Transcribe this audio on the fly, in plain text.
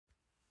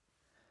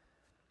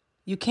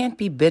You can't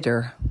be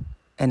bitter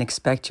and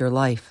expect your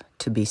life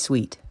to be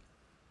sweet.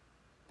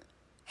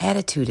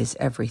 Attitude is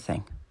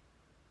everything.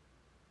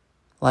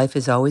 Life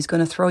is always going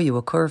to throw you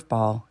a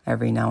curveball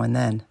every now and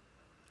then.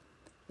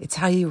 It's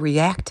how you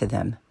react to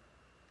them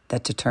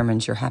that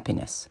determines your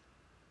happiness.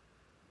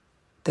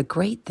 The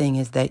great thing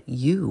is that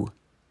you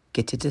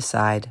get to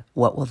decide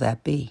what will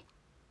that be.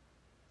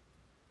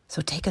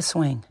 So take a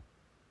swing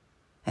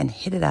and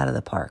hit it out of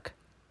the park.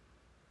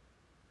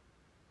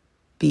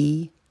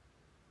 Be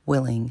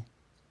willing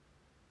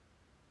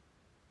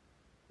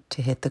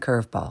to hit the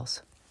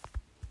curveballs.